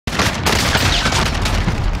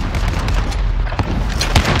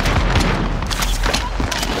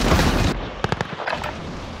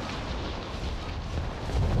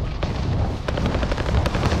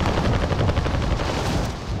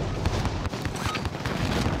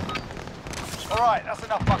Alright, that's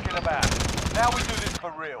enough fucking about. Now we do this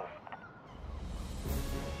for real.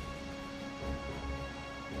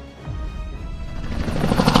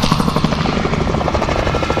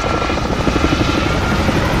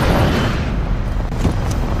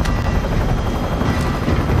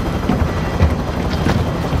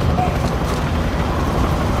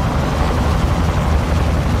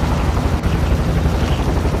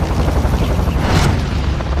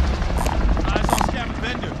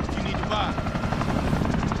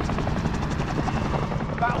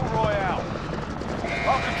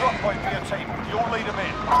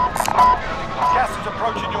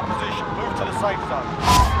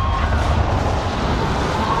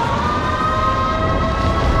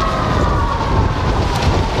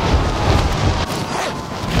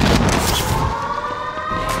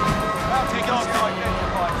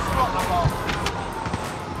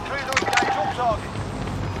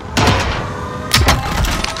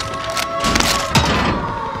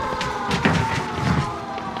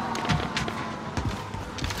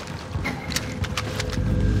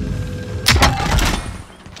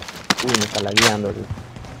 Me está lagueando, tío.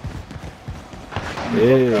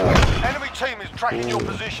 Enemy team is tracking your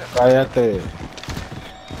position. Cállate.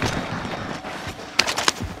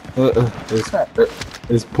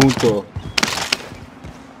 Es punto.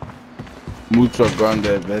 Mucho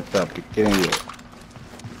grande, beta, pequeño.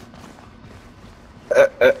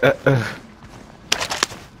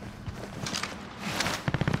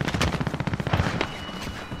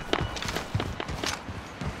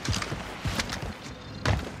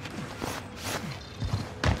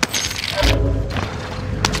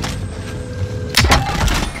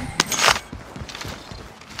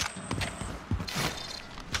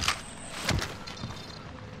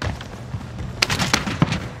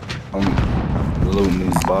 I'm looting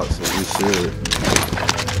these boxes, we should.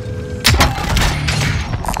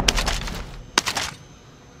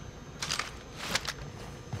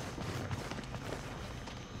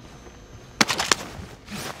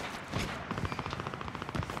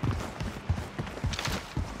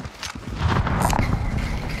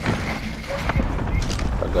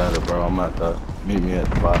 I got it, bro. I'm at the meet me at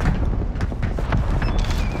the bottom.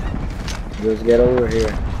 Just get over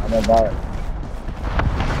here. I'm about it.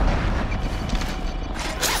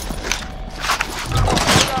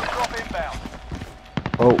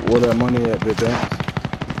 Oh, where that money at, Big Banks?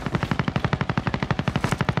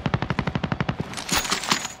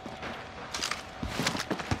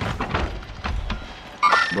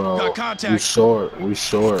 Bro, we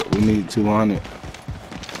short. We need 200.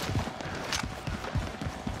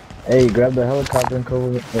 Hey, grab the helicopter and come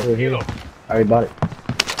over here. I already bought it.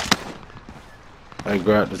 Hey,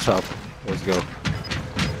 grab the chopper. Let's go.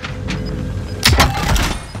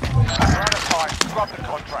 Scrub the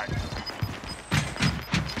contract.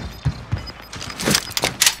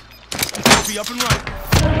 Be up and running.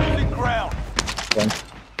 Losing ground.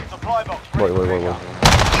 Supply box. Wait.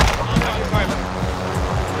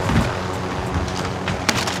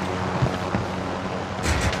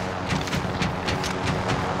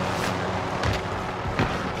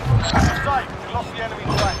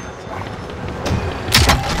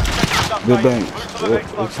 Good Banks,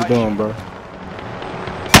 what you doing, bro?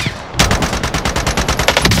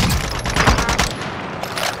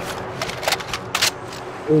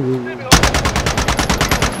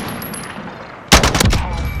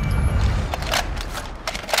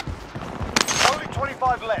 Only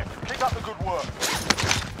 25 left. Keep up the good work.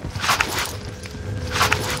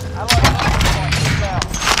 Allied down.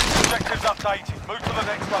 Objectives updated. Move to the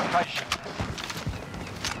next location.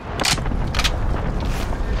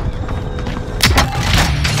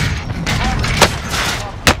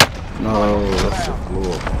 No, that's the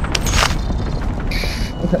floor.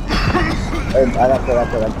 I got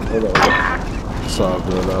that. It's all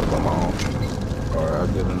good up on my own. Alright, I'll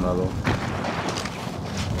get another one.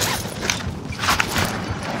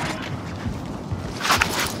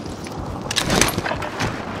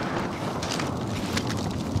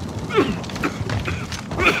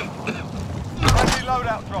 Friendly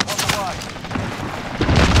loadout drop on the way.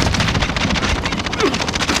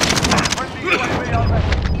 Friendly UAV on there.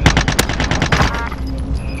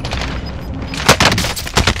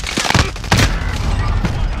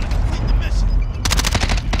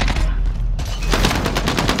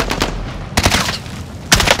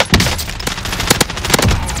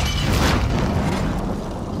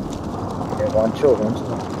 Guancho.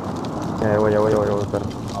 Ya voy a buscar.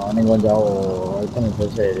 No, ningún ya ahorita me fue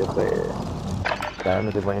serio, pues. Claro, me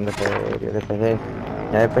estoy poniendo serio, después de...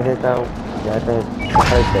 Ya después de esta... Ya después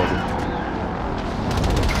de serio.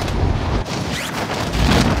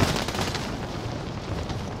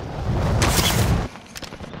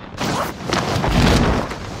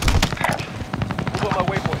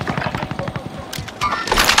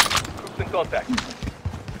 contact.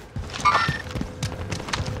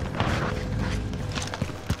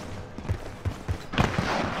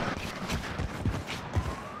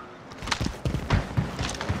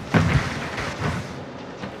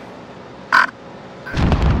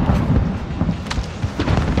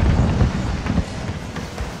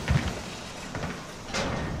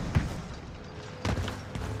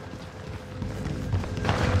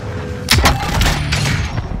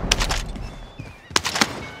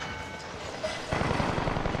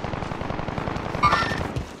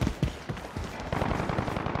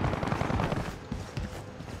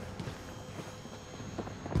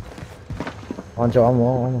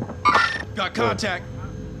 I'm. Got contact.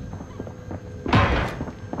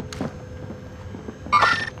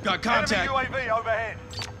 Got contact. Enemy UAV overhead.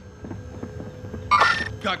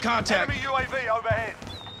 Got contact. Enemy UAV overhead.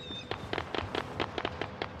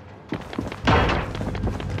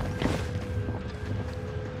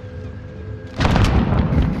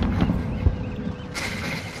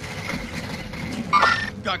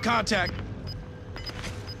 Got contact.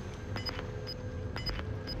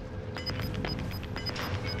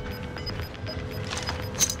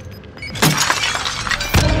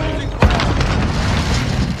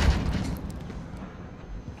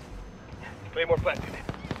 Claymore planted.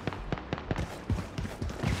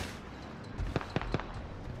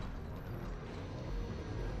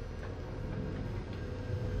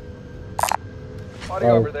 Body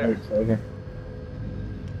over there. Okay.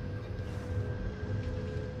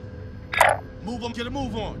 Move on, get a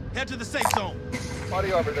move on. Head to the safe zone.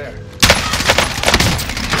 Body over there.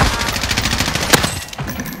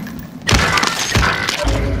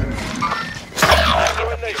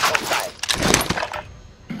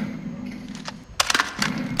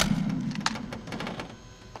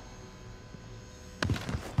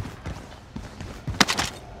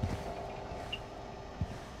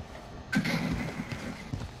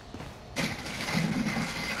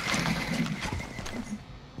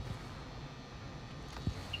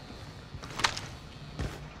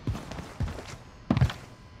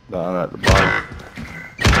 Down at the bottom.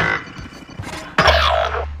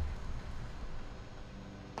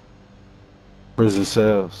 Prison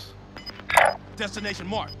cells. Destination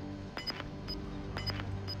marked.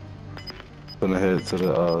 Gonna head to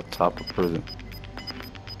the top of prison.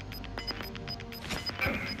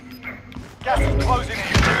 Gas is closing in.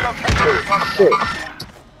 Relocate. Shit.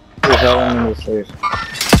 He's held in the safe.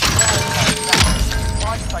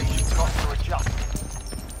 Fire station got to adjust.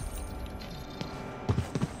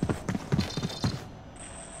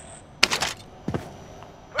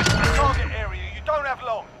 Push to the target area. You don't have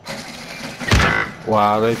long.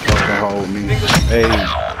 Wow, they fucking hold me. Hey,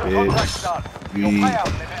 Contract's bitch. done. Your payout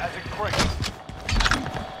limit has increased.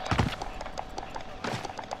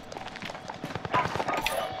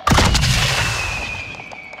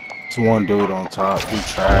 It's one dude on top. He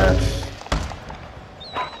trash.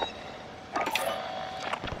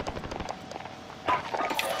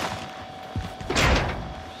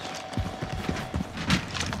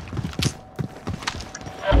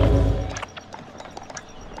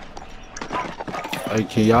 Hey,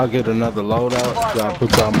 can y'all get another loadout? Y'all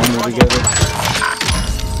put y'all money together?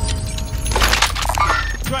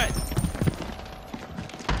 Right.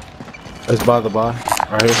 It's by the bar,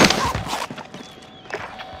 right here.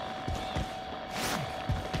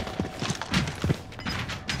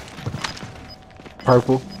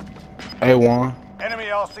 Purple. A1. Enemy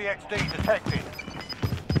RCXD detected.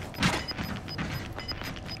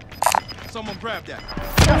 Someone grab that.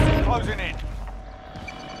 Gas is closing in.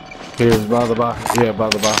 Here's by the bar. Yeah, by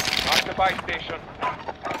the bar. Mark the buy station.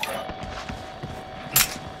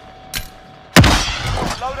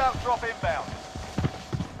 Loadout drop inbound.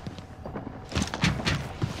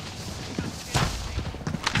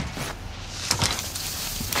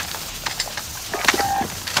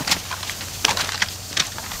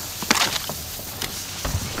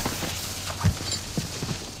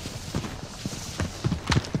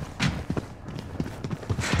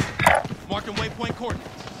 Marking waypoint coordinates.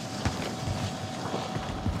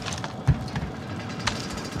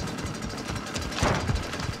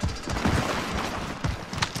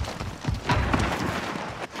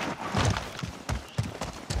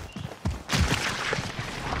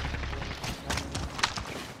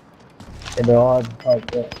 And they're all at the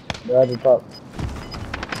top, yeah. They're at the top.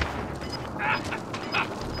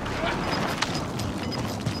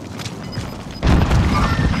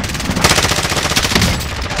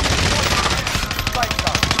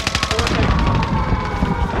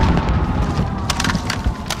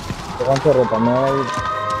 ¿Cuánto ropa? ¿No hay...?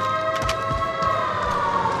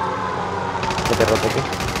 ¿Qué te roto aquí?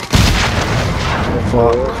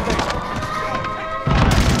 Fuck.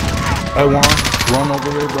 Hey, Juan, run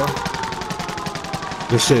over here, bro.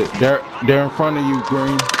 This shit, they're in front of you,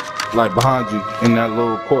 Green. Like behind you in that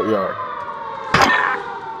little courtyard.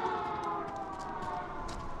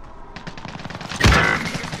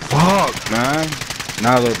 Fuck, man.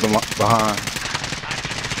 Now they're behind.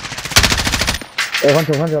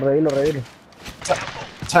 Juancho, revilo.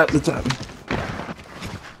 Tap the tap.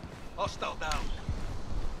 Hostile down.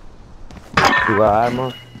 You got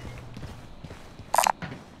armor?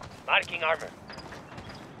 Marking armor.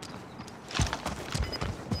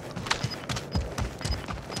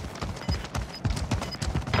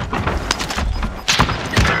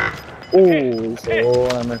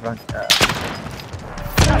 Dame Frank.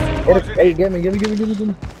 Hey, give me.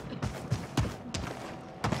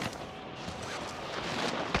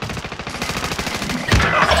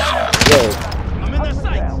 Yo, I'm in their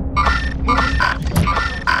sights.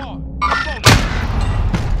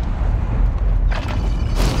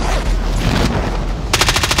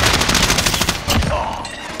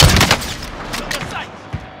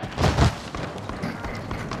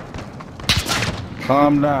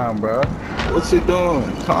 Calm down, bro. What you doing?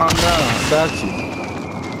 Calm down. Got you.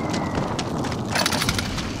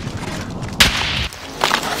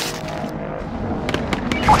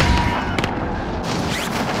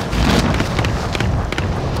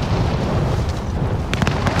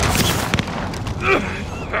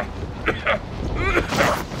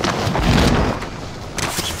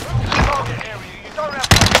 Target area. You don't have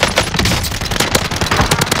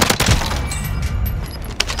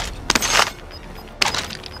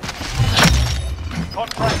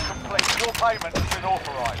contract complete. Your payment has been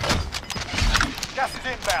authorized. Gas is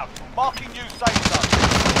inbound. Marking you safe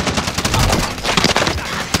zone.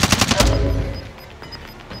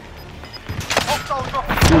 Hostile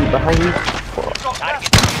dropping. behind you. You've got gas.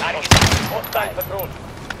 Hostile patrol.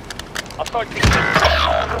 Assault.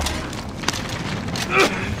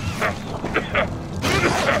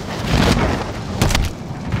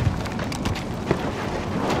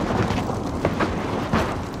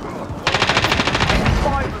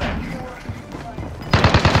 Five left.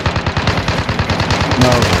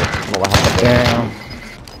 No vas a perder. Damn.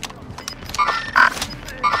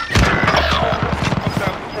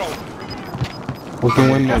 Hostile patrol. We can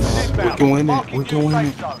win Gas is this. inbound. We can win it. Marking We can you win safe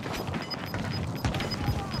it. zone.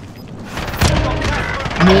 You've got gas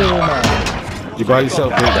moving. You by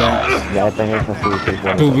yourself, big man. Ya esta es así,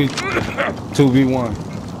 2v1.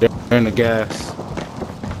 They're in the gas.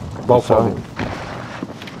 Both of them.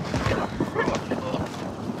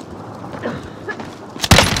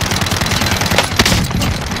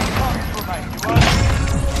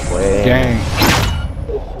 Bueno. Gang.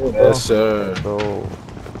 Yes, sir. So,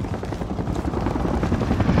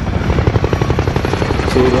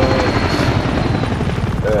 Two dogs.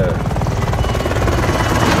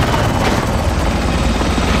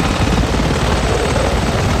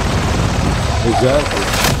 Exactly.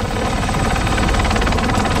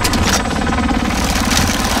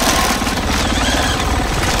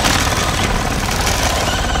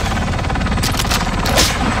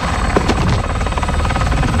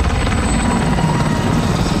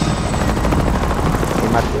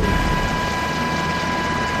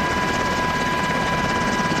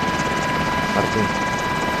 Martín.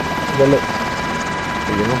 Dale.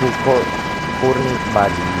 Yo no busco Furni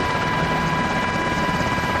Bali.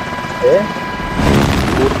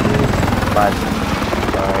 Furni Bali.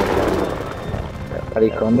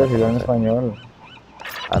 Maricón, decirlo en español.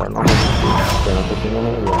 I don't know. Que no sé quién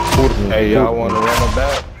es ella. Furni. Hey, y'all want to run it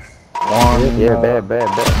back? One, Yeah, bet.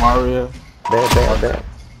 Mario. Bet.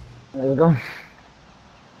 Let's go.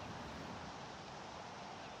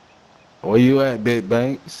 Where you at, Big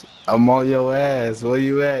Banks? I'm on your ass. Where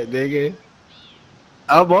you at, nigga?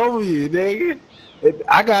 I'm over you, nigga.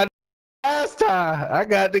 I got the last time. I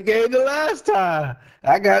got the game the last time.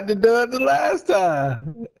 I got the done the last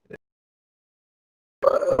time.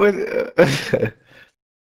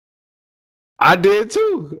 I did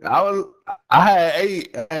too. I had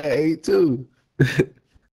 8. I had 8 too.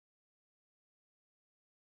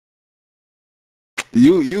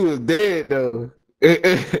 You was dead though.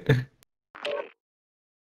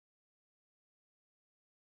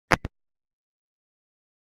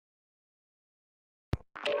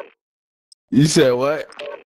 You said what?